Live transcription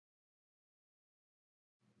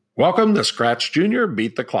Welcome to Scratch Junior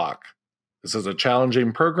Beat the Clock. This is a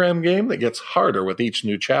challenging program game that gets harder with each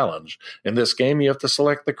new challenge. In this game, you have to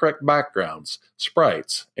select the correct backgrounds,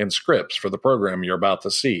 sprites, and scripts for the program you're about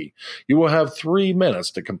to see. You will have 3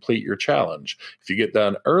 minutes to complete your challenge. If you get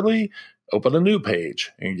done early, open a new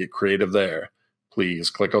page and get creative there. Please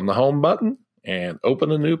click on the home button and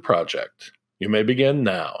open a new project. You may begin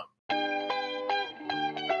now.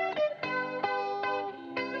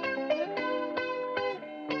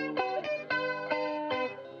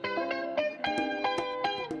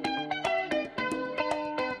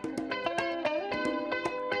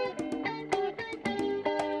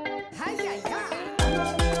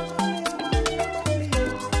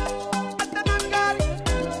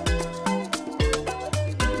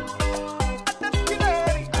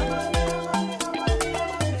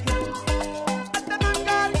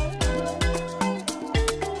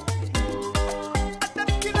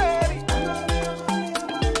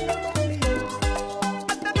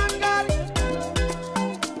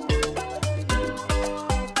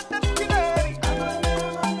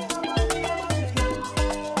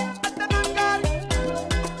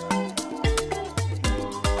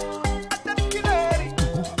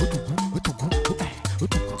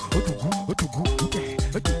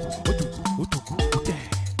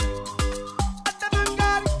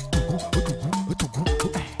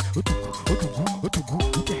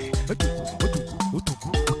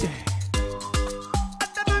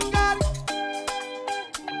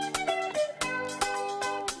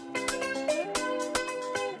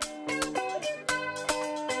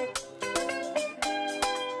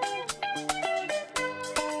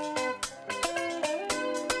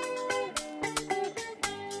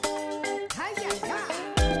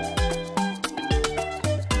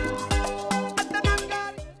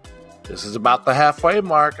 This is about the halfway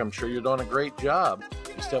mark. I'm sure you're doing a great job.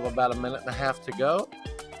 You still have about 1.5 minutes to go.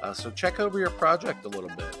 So check over your project a little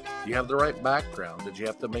bit. Do you have the right background? Did you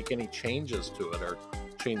have to make any changes to it or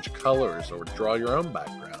change colors or draw your own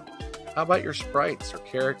background? How about your sprites or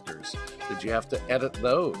characters? Did you have to edit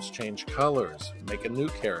those, change colors, make a new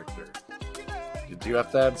character? Did you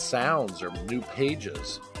have to add sounds or new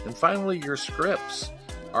pages? And finally, your scripts.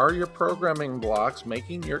 Are your programming blocks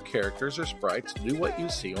making your characters or sprites do what you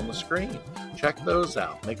see on the screen? Check those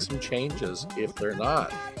out. Make some changes if they're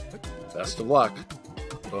not. Best of luck.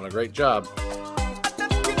 Doing a great job.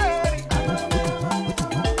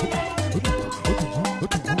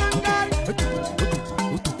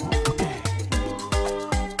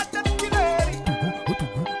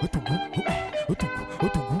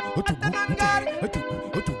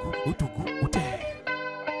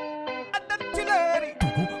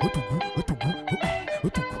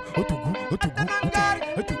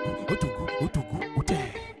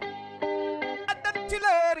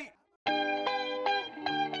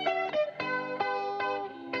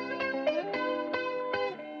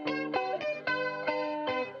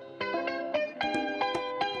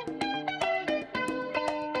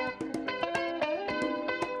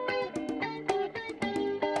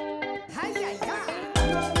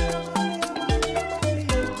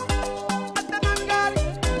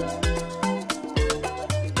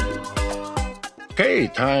 Okay,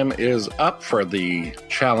 time is up for the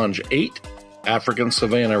Challenge 8 African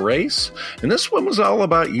Savannah race. And this one was all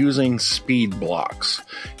about using speed blocks.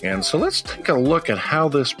 And so let's take a look at how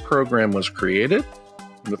this program was created.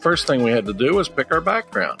 And the first thing we had to do was pick our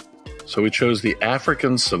background. So we chose the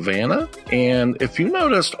African Savannah. And if you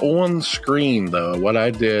noticed on screen, though, what I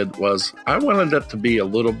did was I wanted it to be a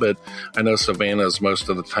little bit, I know savannas most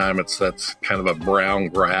of the time, that's kind of a brown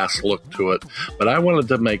grass look to it, but I wanted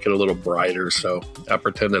to make it a little brighter. So I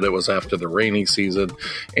pretended it was after the rainy season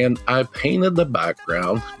and I painted the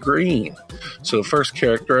background green. So the first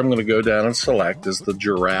character I'm going to go down and select is the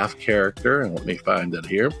giraffe character. And let me find it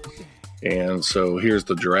here. And so here's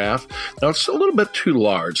the giraffe. Now it's a little bit too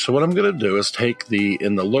large. So what I'm going to do is take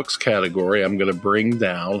in the looks category, I'm going to bring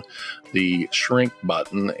down the shrink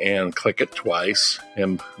button and click it twice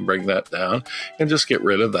and bring that down and just get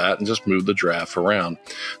rid of that and just move the giraffe around.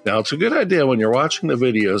 Now it's a good idea when you're watching the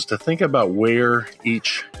videos to think about where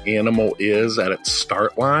each animal is at its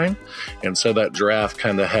start line. And so that giraffe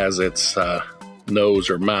kind of has its nose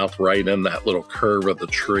or mouth right in that little curve of the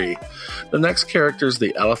tree. The next character is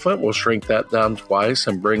the elephant. We'll shrink that down twice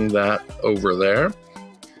and bring that over there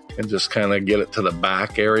and just kind of get it to the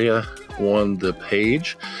back area on the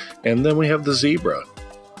page. And then we have the zebra.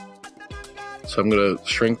 So I'm going to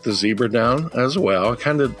shrink the zebra down as well. I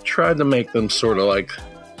kind of tried to make them sort of like,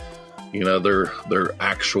 you know, their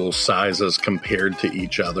actual sizes compared to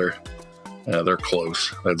each other. They're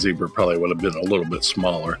close. That zebra probably would have been a little bit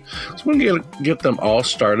smaller. So we're going to get them all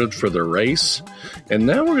started for the race. And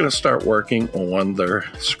now we're going to start working on their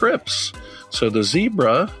scripts. So the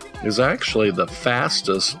zebra is actually the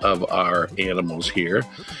fastest of our animals here.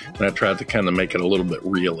 And I tried to kind of make it a little bit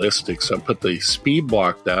realistic. So I put the speed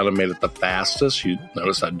block down and made it the fastest. You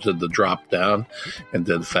notice I did the drop down and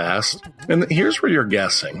did fast. And here's where you're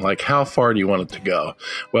guessing, like how far do you want it to go?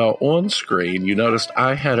 Well, on screen, you noticed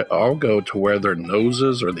I had it all go to where their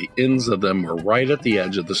noses or the ends of them were right at the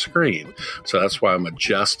edge of the screen. So that's why I'm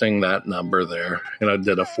adjusting that number there. And I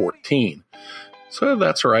did a 14. So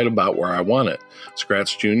that's right about where I want it.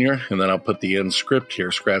 Scratch Jr., and then I'll put the end script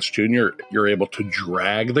here. Scratch Jr., you're able to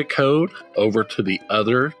drag the code over to the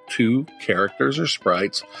other two characters or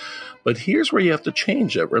sprites. But here's where you have to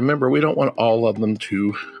change it. Remember, we don't want all of them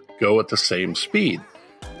to go at the same speed.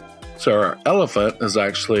 So our elephant is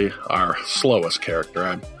actually our slowest character.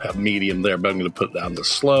 I have medium there, but I'm going to put down to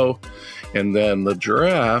slow. And then the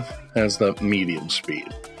giraffe has the medium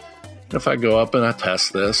speed. If I go up and I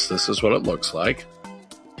test this, this is what it looks like.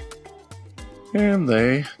 And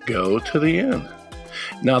they go to the end.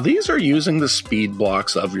 Now, these are using the speed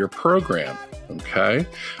blocks of your program, okay?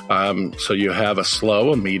 So you have a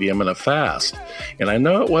slow, a medium, and a fast. And I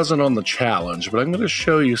know it wasn't on the challenge, but I'm going to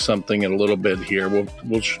show you something in a little bit here.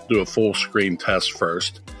 We'll do a full screen test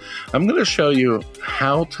first. I'm going to show you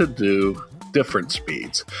how to do different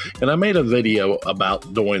speeds. And I made a video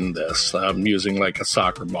about doing this using like a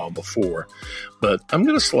soccer ball before. But I'm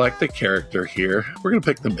going to select the character here. We're going to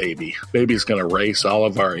pick the baby. Baby's going to race all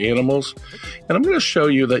of our animals. And I'm going to show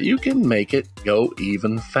you that you can make it go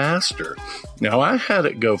even faster. Now, I had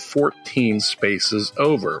it go 14 spaces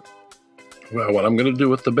over. Well, what I'm going to do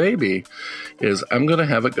with the baby is I'm going to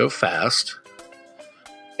have it go fast.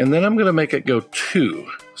 And then I'm going to make it go 2.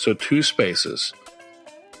 So 2 spaces.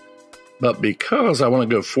 But because I want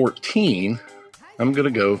to go 14, I'm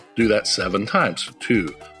going to go do that 7 times. So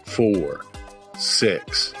 2, 4,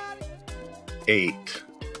 6, 8,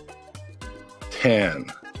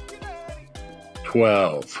 10,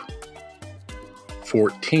 12,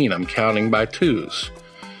 14. I'm counting by 2s.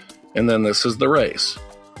 And then this is the race.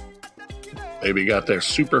 Baby got there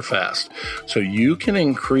super fast. So you can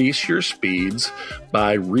increase your speeds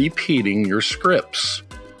by repeating your scripts.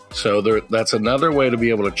 So that's another way to be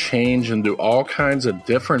able to change and do all kinds of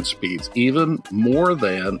different speeds, even more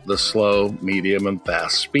than the slow, medium, and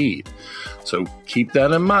fast speed. So keep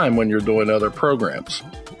that in mind when you're doing other programs.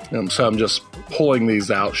 So I'm just pulling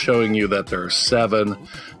these out, showing you that there are 7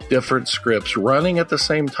 different scripts running at the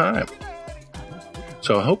same time.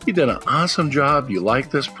 So I hope you did an awesome job. You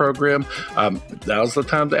like this program. Now's the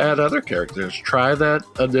time to add other characters. Try that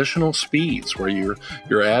additional speeds where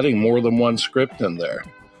you're adding more than one script in there.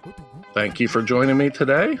 Thank you for joining me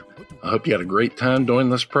today. I hope you had a great time doing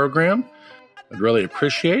this program. I'd really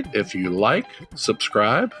appreciate if you like,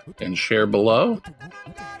 subscribe, and share below.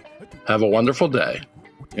 Have a wonderful day.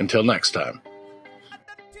 Until next time.